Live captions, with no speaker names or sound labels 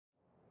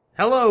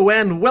Hello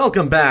and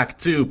welcome back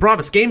to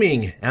Pravus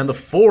Gaming and the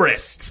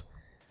Forest.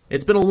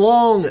 It's been a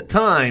long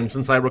time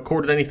since I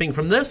recorded anything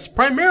from this,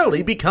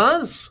 primarily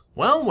because,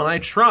 well, when I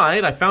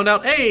tried, I found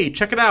out, hey,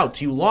 check it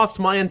out, you lost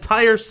my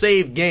entire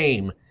save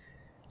game.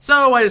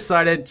 So I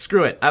decided,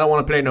 screw it, I don't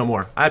want to play no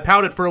more. I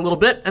pouted for a little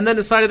bit and then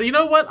decided, you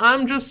know what,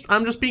 I'm just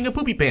being a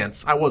poopy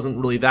pants. I wasn't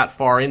really that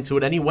far into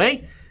it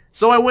anyway.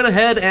 So I went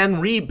ahead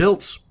and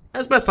rebuilt,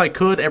 as best I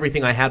could,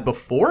 everything I had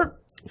before.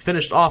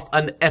 Finished off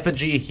an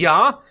effigy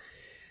here.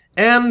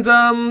 And,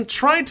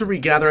 tried to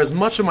regather as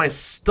much of my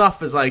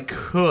stuff as I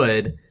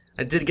could.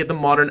 I did get the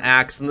modern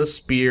axe and the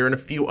spear and a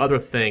few other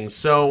things,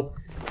 so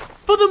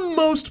for the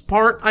most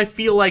part, I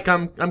feel like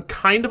I'm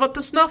kind of up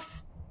to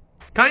snuff.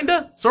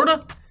 Kinda?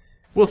 Sorta?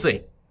 We'll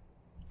see.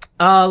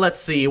 Let's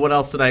see, what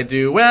else did I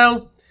do?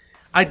 Well,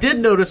 I did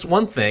notice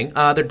one thing.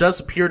 There does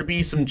appear to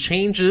be some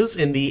changes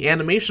in the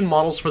animation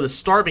models for the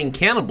starving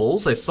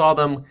cannibals. I saw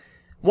them...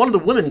 One of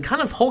the women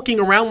kind of hulking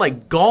around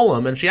like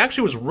Gollum, and she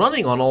actually was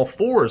running on all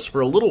fours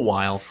for a little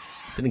while.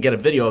 Didn't get a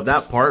video of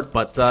that part,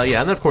 but yeah,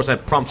 and then of course I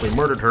promptly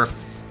murdered her.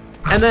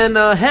 And then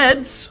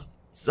heads,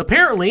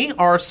 apparently,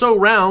 are so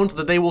round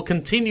that they will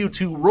continue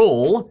to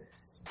roll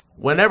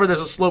whenever there's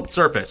a sloped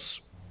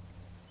surface.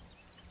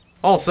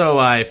 Also,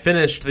 I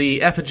finished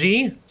the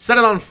effigy, set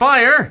it on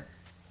fire,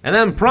 and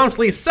then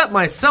promptly set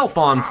myself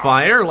on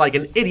fire like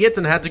an idiot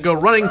and had to go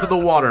running to the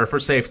water for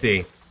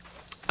safety.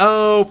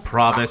 Oh,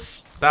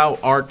 Pravus, thou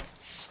art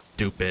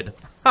stupid.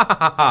 Ha ha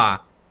ha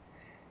ha.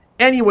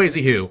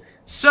 Anyways-y-hoo.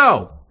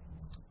 So,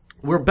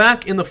 we're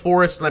back in the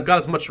forest, and I've got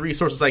as much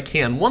resources as I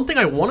can. One thing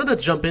I wanted to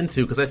jump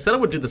into, because I said I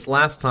would do this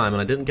last time,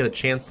 and I didn't get a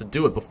chance to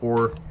do it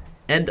before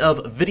end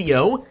of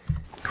video.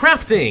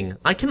 Crafting!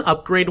 I can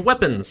upgrade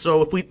weapons.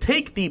 So if we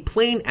take the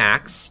plain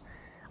axe,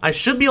 I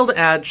should be able to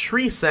add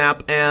tree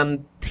sap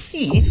and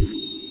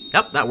teeth.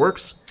 Yep, that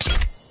works.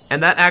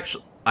 And that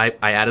actually... I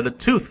added a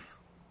tooth.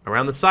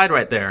 Around the side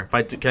right there.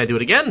 Can I do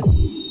it again?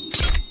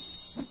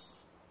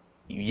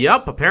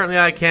 Yup, apparently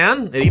I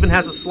can. It even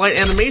has a slight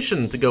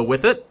animation to go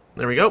with it.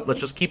 There we go.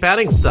 Let's just keep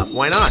adding stuff.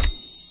 Why not?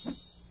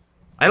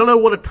 I don't know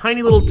what a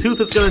tiny little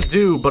tooth is gonna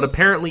do, but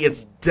apparently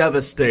it's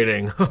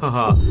devastating.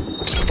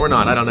 Or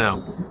not, I don't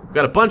know. We've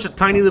got a bunch of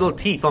tiny little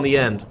teeth on the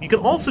end. You can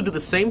also do the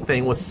same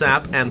thing with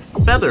sap and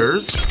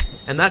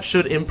feathers, and that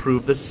should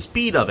improve the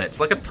speed of it.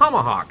 It's like a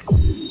tomahawk.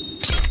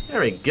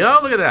 There we go.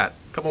 Look at that.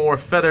 A couple more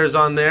feathers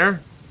on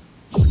there.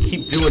 Just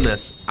keep doing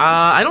this.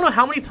 I don't know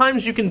how many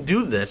times you can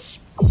do this.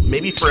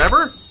 Maybe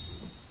forever?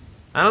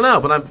 I don't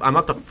know, but I'm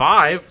up to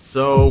 5,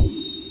 so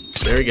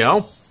there you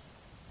go.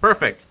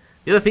 Perfect.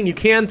 The other thing you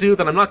can do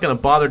that I'm not going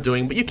to bother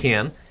doing, but you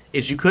can,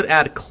 is you could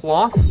add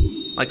cloth,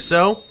 like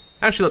so.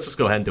 Actually, let's just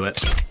go ahead and do it.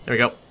 There we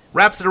go.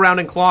 Wraps it around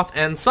in cloth,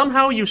 and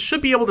somehow you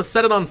should be able to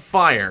set it on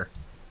fire.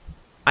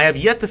 I have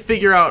yet to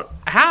figure out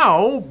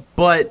how,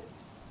 but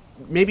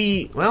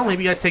maybe, well,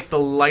 maybe I take the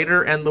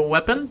lighter and the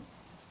weapon?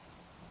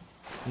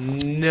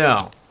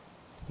 No.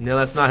 No,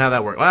 that's not how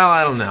that works. Well,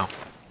 I don't know.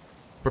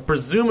 But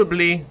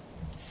presumably,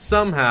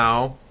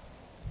 somehow...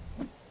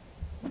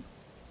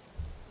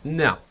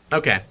 No.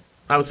 Okay.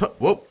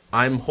 Whoa.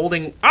 I'm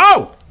holding...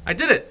 Oh! I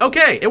did it!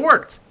 Okay, it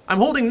worked! I'm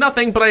holding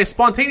nothing, but I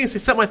spontaneously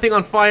set my thing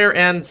on fire,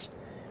 and...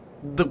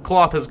 the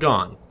cloth is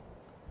gone.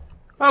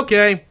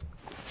 Okay.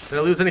 Did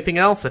I lose anything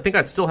else? I think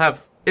I still have...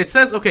 It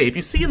says, okay, if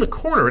you see in the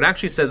corner, it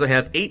actually says I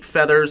have 8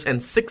 feathers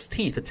and 6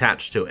 teeth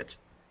attached to it.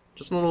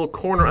 Just in a little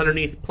corner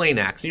underneath plain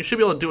axe. You should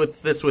be able to do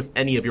this with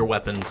any of your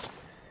weapons.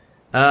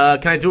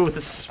 Can I do it with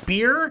a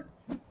spear?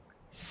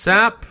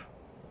 Sap.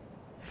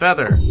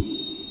 Feather.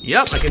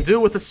 Yep, I can do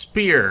it with a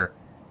spear.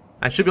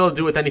 I should be able to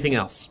do it with anything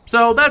else.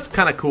 So that's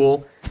kind of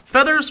cool.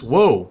 Feathers,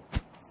 whoa.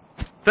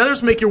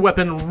 Feathers make your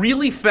weapon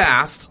really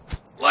fast.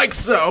 Like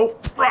so.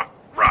 Rah,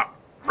 rah,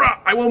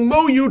 rah. I will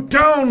mow you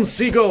down,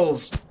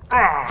 seagulls.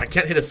 Ah, I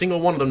can't hit a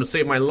single one of them to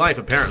save my life,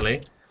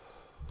 apparently.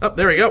 Oh,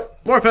 there we go.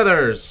 More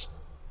feathers.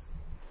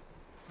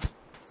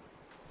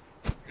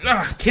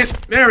 Ah,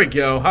 can't. There we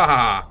go.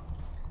 Haha.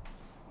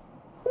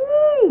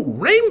 Ooh,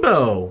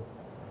 rainbow.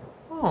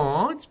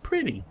 Aw, it's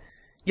pretty.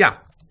 Yeah.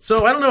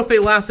 So I don't know if they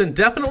last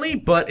indefinitely,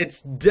 but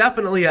it's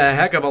definitely a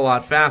heck of a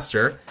lot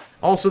faster.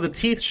 Also, the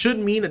teeth should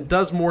mean it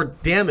does more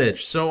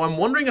damage. So I'm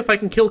wondering if I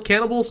can kill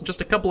cannibals in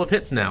just a couple of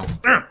hits now.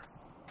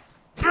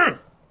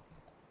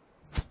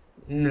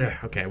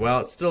 Okay.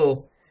 Well, it's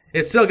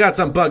still got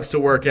some bugs to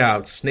work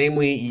out,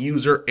 namely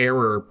user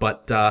error.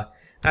 But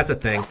that's a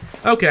thing.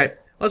 Okay.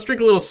 Let's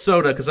drink a little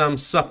soda, because I'm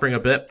suffering a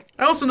bit.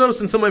 I also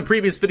noticed in some of my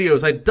previous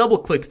videos, I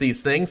double-clicked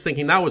these things,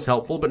 thinking that was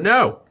helpful, but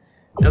no.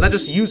 Now that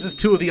just uses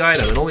 2 of the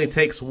item. It only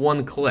takes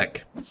 1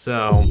 click.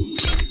 So,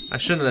 I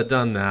shouldn't have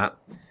done that.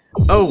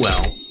 Oh well.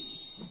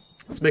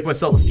 Let's make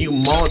myself a few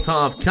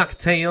Molotov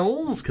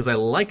cocktails, because I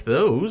like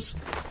those.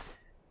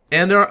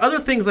 And there are other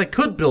things I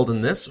could build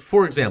in this.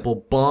 For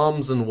example,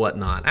 bombs and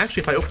whatnot.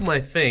 Actually, if I open my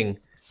thing,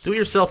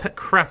 do-it-yourself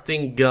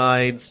crafting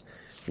guides,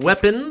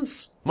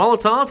 weapons,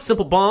 Molotov,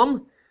 simple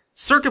bomb,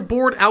 circuit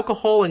board,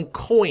 alcohol, and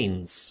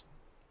coins.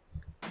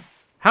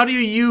 How do you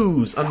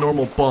use a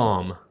normal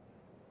bomb?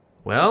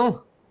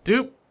 Well,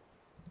 doop,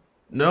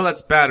 No,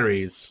 that's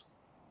batteries.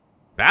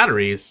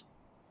 Batteries?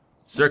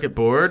 Circuit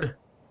board.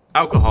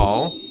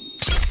 Alcohol.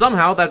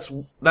 Somehow that's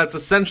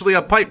essentially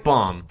a pipe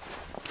bomb.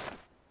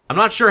 I'm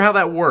not sure how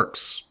that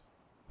works.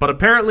 But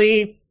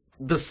apparently,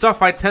 the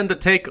stuff I tend to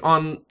take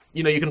on,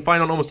 you can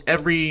find on almost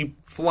every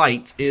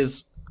flight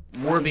is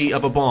worthy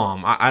of a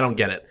bomb. I don't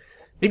get it.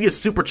 Maybe you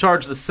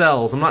supercharge the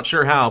cells. I'm not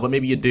sure how, but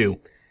maybe you do.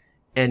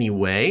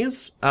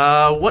 Anyways,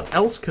 what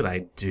else could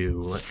I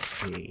do? Let's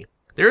see.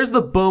 There's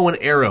the bow and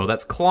arrow.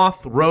 That's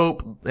cloth,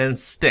 rope, and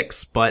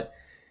sticks, but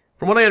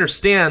from what I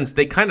understand,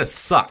 they kind of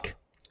suck. You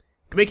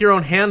can make your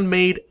own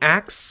handmade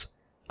axe,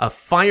 a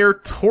fire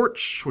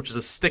torch, which is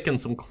a stick and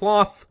some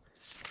cloth,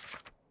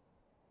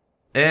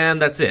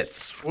 and that's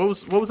it. What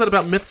was that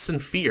about myths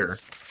and fear?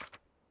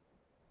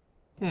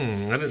 I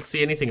didn't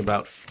see anything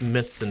about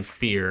myths and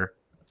fear.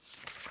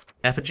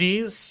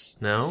 Effigies?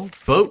 No.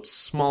 Boats,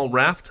 small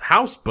raft,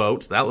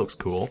 houseboat, that looks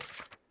cool.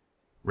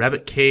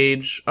 Rabbit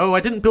cage. Oh, I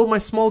didn't build my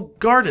small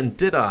garden,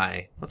 did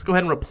I? Let's go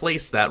ahead and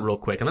replace that real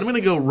quick. And then I'm gonna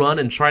go run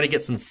and try to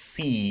get some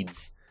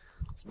seeds.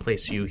 Let's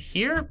place you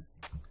here.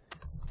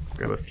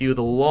 Grab a few of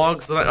the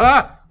logs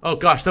that oh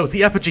gosh, that was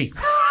the effigy!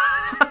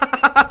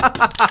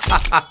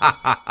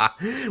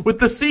 With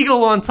the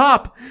seagull on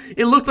top,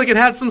 it looked like it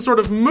had some sort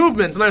of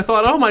movement, and I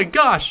thought, oh my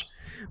gosh,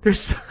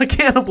 there's a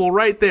cannibal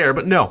right there,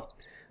 but no.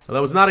 Well,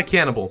 that was not a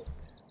cannibal.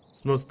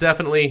 It's most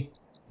definitely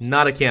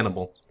not a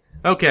cannibal.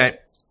 Okay.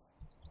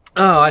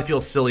 Oh, I feel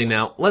silly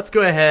now. Let's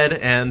go ahead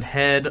and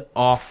head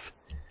off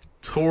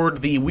toward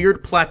the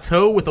weird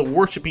plateau with a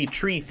worshipy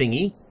tree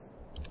thingy.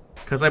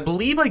 Because I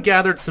believe I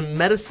gathered some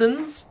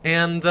medicines,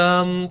 and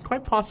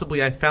quite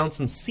possibly I found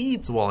some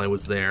seeds while I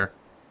was there.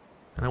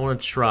 And I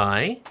want to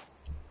try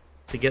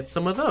to get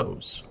some of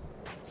those.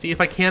 See if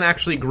I can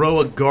actually grow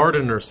a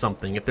garden or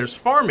something. If there's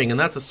farming and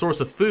that's a source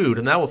of food,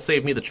 and that will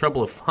save me the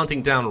trouble of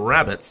hunting down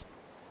rabbits.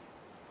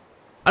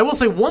 I will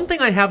say one thing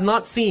I have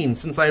not seen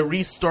since I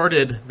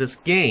restarted this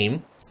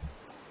game.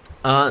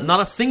 Not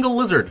a single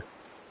lizard.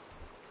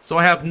 So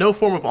I have no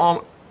form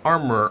of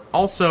armor.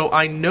 Also,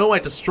 I know I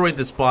destroyed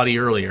this body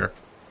earlier.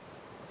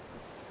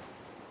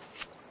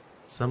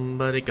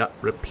 Somebody got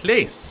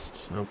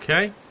replaced.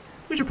 Okay.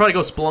 We should probably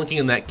go spelunking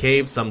in that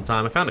cave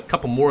sometime. I found a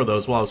couple more of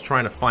those while I was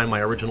trying to find my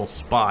original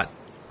spot.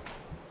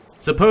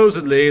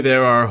 Supposedly,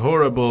 there are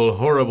horrible,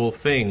 horrible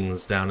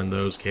things down in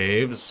those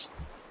caves.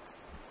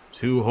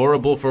 Too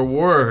horrible for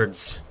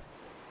words.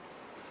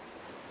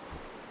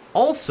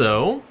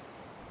 Also,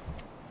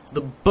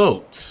 the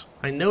boat.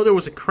 I know there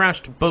was a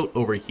crashed boat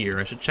over here.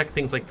 I should check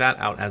things like that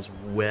out as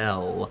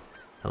well.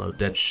 Hello,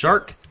 dead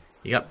shark.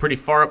 You got pretty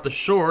far up the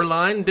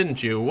shoreline,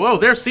 didn't you? Whoa,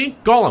 there, see?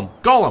 Gollum,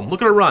 Gollum,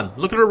 look at her run.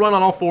 Look at her run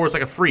on all fours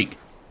like a freak.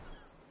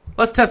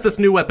 Let's test this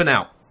new weapon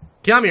out.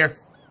 Come here,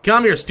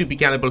 stupid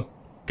cannibal.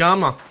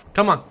 Come on,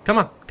 come on, come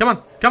on, come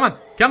on, come on,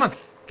 come on,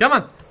 come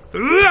on.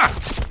 Ugh!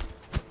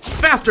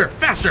 Faster,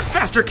 faster,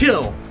 faster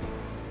kill.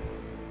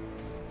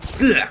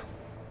 Ugh.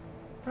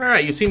 All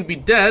right, you seem to be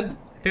dead.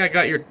 I think I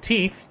got your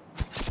teeth.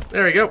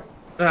 There we go.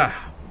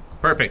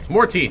 Perfect,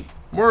 more teeth,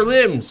 more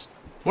limbs,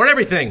 more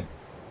everything.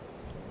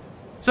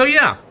 So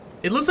yeah,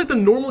 it looks like the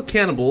normal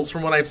cannibals,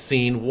 from what I've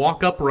seen,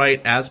 walk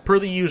upright as per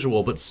the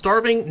usual, but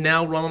starving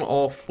now run on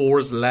all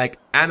fours like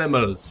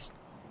animals.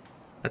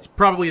 That's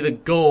probably the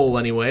goal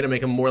anyway, to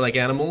make them more like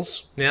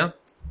animals. Yeah?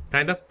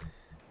 Kinda?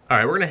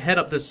 Alright, we're gonna head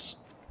up this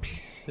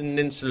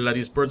peninsula.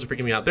 These birds are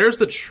freaking me out. There's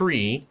the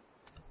tree.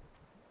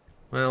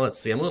 Well, let's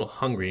see. I'm a little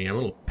hungry. I'm a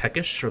little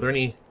peckish. Are there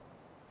any...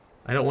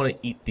 I don't want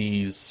to eat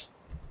these.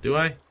 Do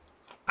I?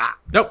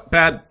 Nope,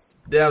 bad.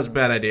 That was a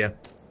bad idea.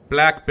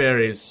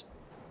 Blackberries.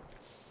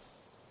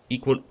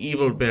 Equal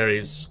evil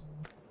berries.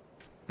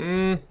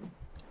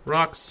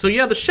 Rocks. So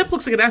yeah, the ship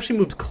looks like it actually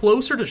moved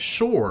closer to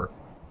shore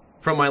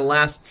from my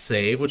last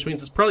save, which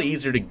means it's probably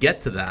easier to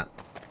get to that.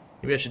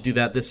 Maybe I should do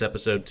that this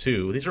episode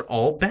too. These are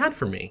all bad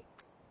for me.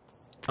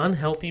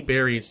 Unhealthy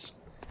berries.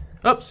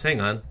 Oops, hang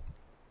on.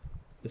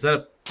 Is that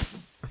a...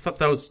 I thought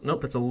that was...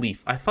 Nope, that's a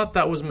leaf. I thought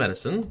that was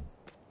medicine.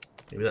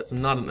 Maybe that's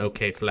not an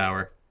okay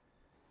flower.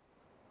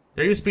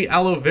 There used to be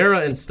aloe vera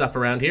and stuff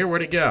around here.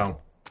 Where'd it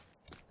go?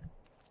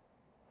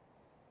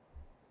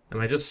 Am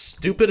I just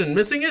stupid and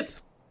missing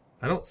it?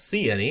 I don't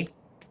see any.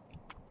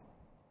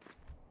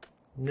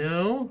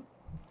 No?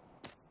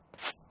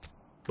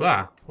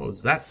 Wow, what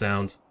was that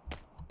sound?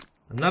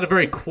 I'm not a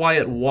very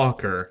quiet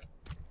walker.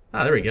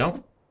 Ah, there we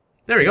go.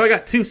 There we go, I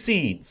got 2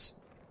 seeds.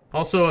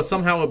 Also,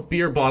 somehow a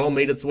beer bottle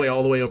made its way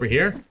all the way over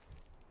here.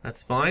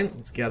 That's fine.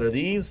 Let's gather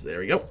these.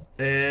 There we go.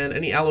 And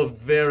any aloe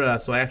vera,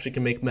 so I actually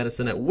can make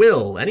medicine at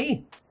will.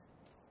 Any?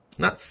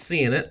 Not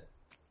seeing it.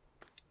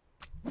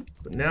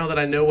 But now that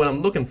I know what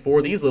I'm looking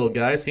for, these little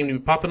guys seem to be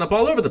popping up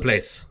all over the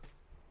place.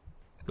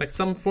 Like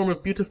some form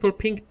of beautiful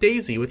pink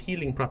daisy with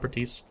healing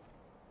properties.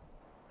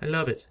 I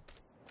love it.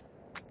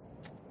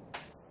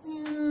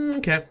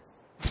 Okay.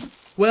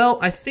 Well,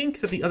 I think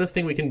that the other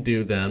thing we can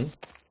do then...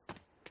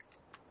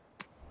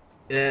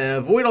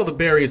 avoid all the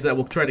berries that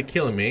will try to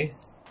kill me.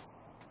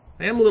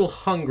 I am a little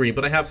hungry,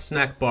 but I have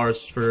snack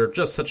bars for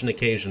just such an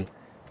occasion.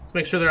 Let's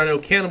make sure there are no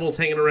cannibals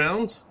hanging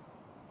around.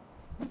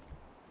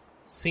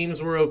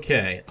 Seems we're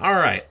okay.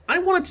 Alright, I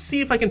wanted to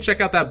see if I can check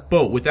out that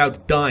boat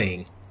without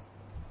dying.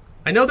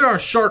 I know there are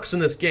sharks in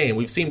this game.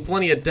 We've seen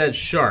plenty of dead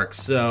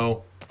sharks,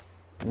 so...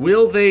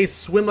 will they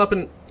swim up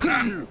and...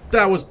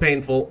 That was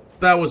painful.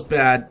 That was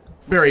bad.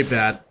 Very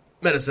bad.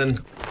 Medicine.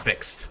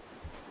 Fixed.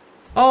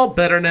 All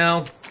better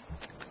now.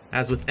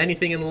 As with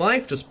anything in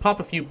life, just pop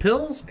a few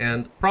pills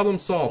and problem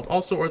solved.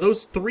 Also, are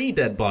those 3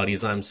 dead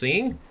bodies I'm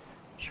seeing?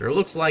 Sure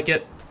looks like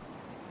it.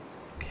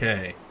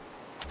 Okay.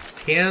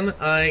 Can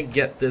I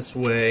get this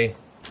way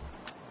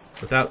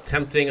without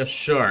tempting a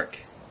shark?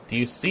 Do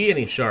you see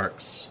any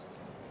sharks?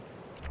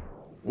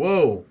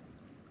 Whoa.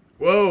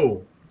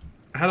 Whoa.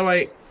 How do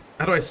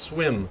I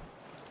swim?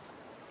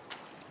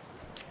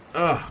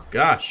 Oh,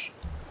 gosh.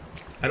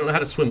 I don't know how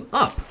to swim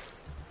up.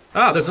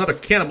 Ah, there's another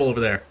cannibal over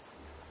there.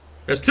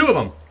 There's 2 of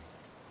them.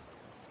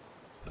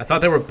 I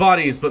thought they were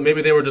bodies, but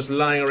maybe they were just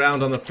lying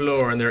around on the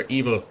floor and they're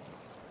evil.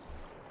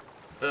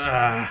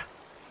 Ah.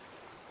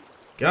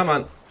 Come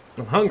on.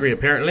 I'm hungry,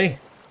 apparently.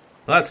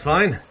 Well, that's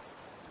fine.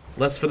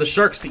 Less for the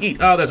sharks to eat.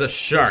 Oh, there's a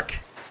shark.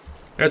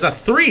 There's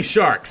 3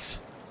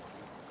 sharks.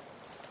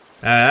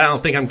 I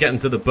don't think I'm getting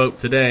to the boat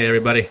today,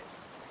 everybody.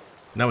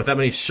 Not with that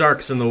many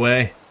sharks in the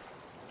way.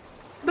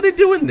 What are they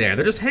doing there?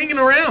 They're just hanging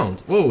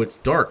around. Whoa, it's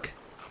dark.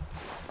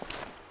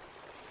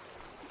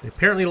 They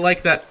apparently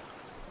like that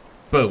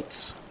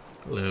boat.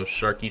 Hello,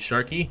 sharky,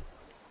 sharky.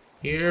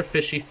 Here,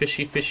 fishy,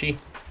 fishy, fishy.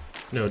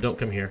 No, don't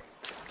come here.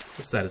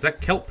 What's that? Is that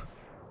kelp?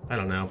 I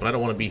don't know, but I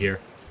don't want to be here.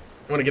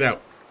 I want to get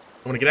out.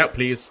 I want to get out,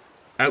 please.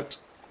 Out.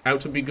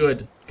 Out would be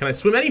good. Can I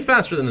swim any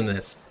faster than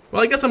this?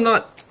 Well, I guess I'm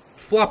not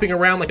flopping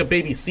around like a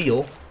baby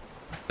seal.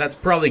 That's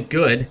probably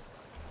good.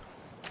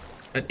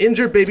 An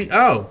injured baby...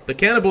 Oh, the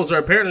cannibals are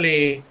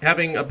apparently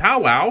having a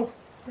powwow.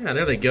 Yeah,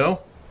 there they go.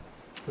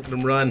 Look at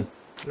them run.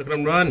 Look at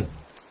them run.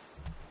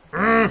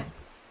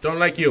 Don't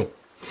like you.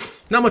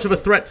 Not much of a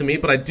threat to me,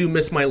 but I do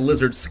miss my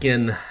lizard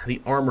skin.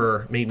 The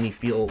armor made me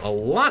feel a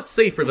lot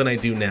safer than I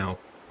do now.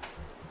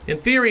 In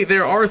theory,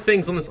 there are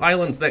things on this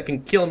island that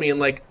can kill me in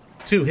like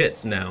 2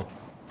 hits now.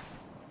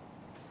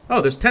 Oh,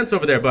 there's tents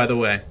over there, by the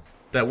way,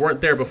 that weren't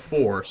there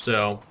before,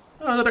 so...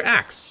 Oh, another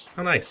axe.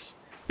 How nice.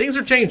 Things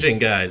are changing,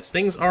 guys.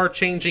 Things are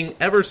changing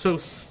ever so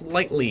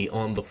slightly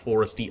on the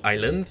foresty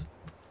island.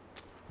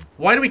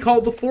 Why do we call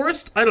it the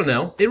forest? I don't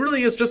know. It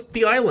really is just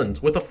the island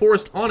with a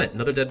forest on it.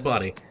 Another dead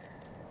body.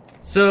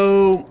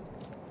 So,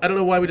 I don't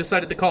know why we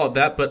decided to call it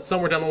that, but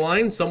somewhere down the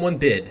line, someone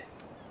did.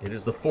 It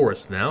is the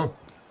forest now.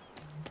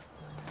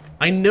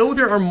 I know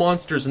there are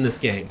monsters in this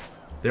game.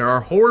 There are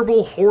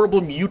horrible,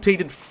 horrible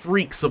mutated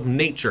freaks of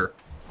nature.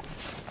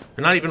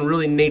 They're not even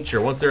really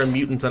nature. Once they're a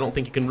mutant, I don't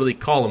think you can really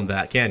call them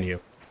that, can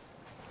you?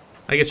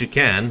 I guess you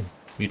can.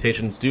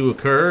 Mutations do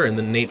occur in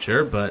the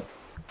nature, but...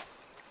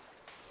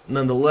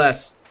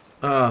 nonetheless...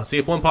 see,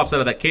 if one pops out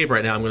of that cave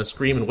right now, I'm going to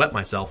scream and wet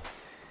myself.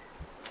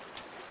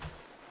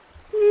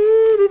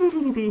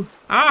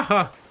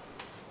 Aha!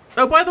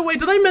 Oh, by the way,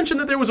 did I mention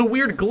that there was a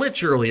weird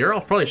glitch earlier?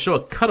 I'll probably show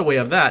a cutaway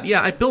of that.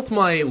 Yeah, I built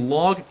my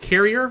log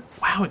carrier.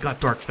 Wow, it got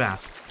dark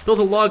fast. Built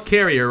a log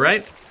carrier,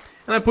 right?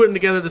 And I'm putting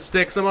together the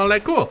sticks. I'm all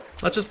like, cool,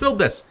 let's just build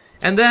this.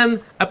 And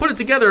then I put it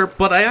together,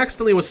 but I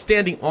accidentally was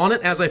standing on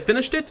it as I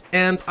finished it,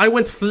 and I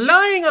went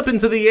flying up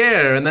into the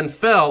air and then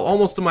fell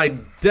almost to my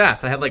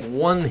death. I had like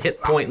 1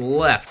 hit point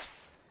left.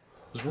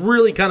 It was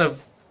really kind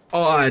of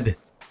odd.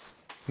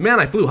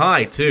 Man, I flew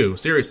high too.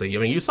 Seriously, I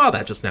mean, you saw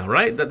that just now,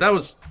 right? That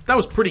was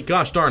pretty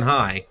gosh darn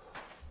high.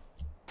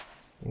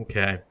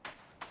 Okay,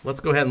 let's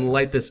go ahead and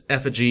light this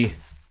effigy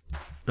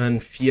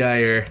on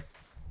fire.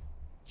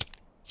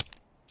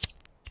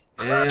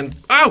 And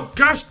oh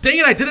gosh, dang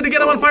it! I did it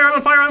again. I'm on fire! I'm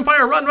on fire! I'm on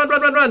fire! Run! Run!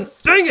 Run! Run! Run!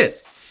 Dang it!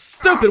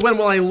 Stupid! When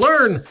will I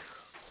learn?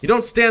 You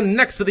don't stand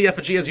next to the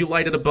effigy as you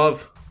light it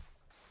above.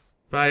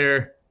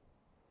 Fire.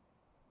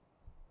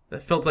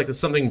 That felt like there's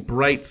something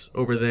bright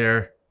over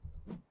there.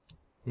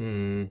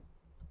 Maybe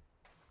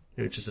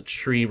it's just a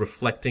tree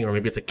reflecting, or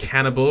maybe it's a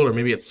cannibal, or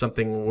maybe it's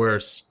something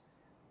worse.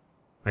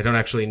 I don't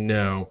actually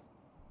know.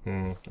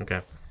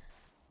 Okay.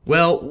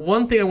 Well,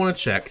 one thing I want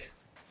to check.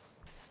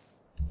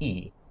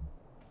 E.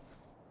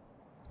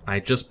 I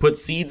just put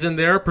seeds in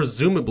there,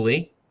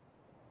 presumably.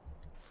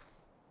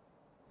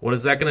 What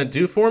is that going to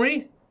do for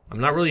me? I'm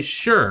not really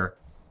sure.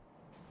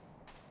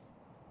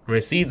 Are my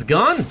seeds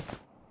gone?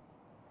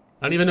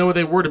 I don't even know where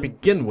they were to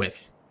begin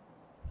with.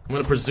 I'm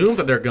going to presume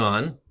that they're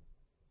gone.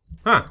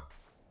 Huh.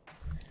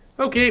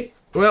 Okay,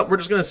 well, we're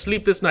just going to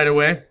sleep this night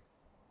away.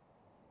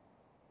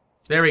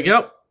 There we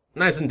go.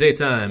 Nice and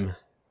daytime.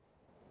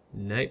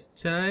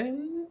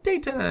 Nighttime,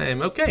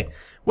 daytime. Okay.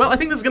 Well, I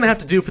think this is going to have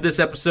to do for this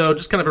episode.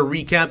 Just kind of a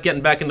recap,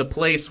 getting back into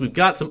place. We've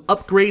got some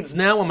upgrades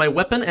now on my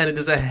weapon, and it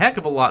is a heck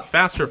of a lot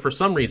faster for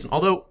some reason.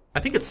 Although,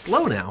 I think it's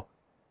slow now.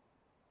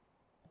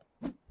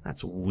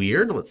 That's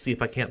weird. Let's see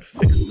if I can't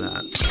fix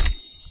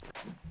that.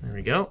 There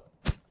we go.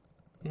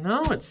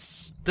 No,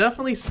 it's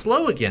definitely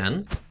slow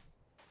again.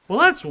 Well,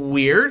 that's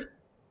weird.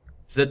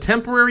 Is it a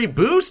temporary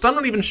boost? I'm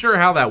not even sure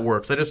how that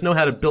works. I just know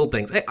how to build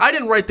things. Hey, I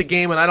didn't write the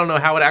game, and I don't know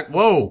how it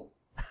Whoa!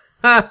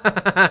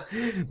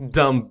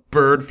 Dumb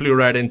bird flew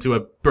right into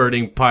a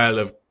burning pile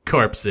of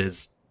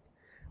corpses.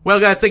 Well,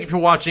 guys, thank you for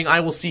watching. I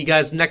will see you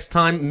guys next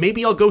time.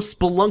 Maybe I'll go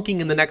spelunking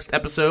in the next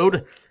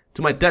episode,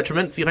 to my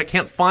detriment, see if I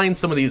can't find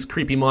some of these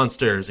creepy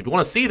monsters. If you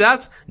want to see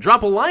that,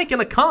 drop a like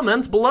and a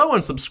comment below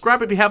and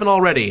subscribe if you haven't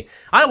already.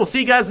 I will see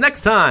you guys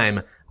next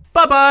time.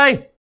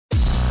 Bye-bye!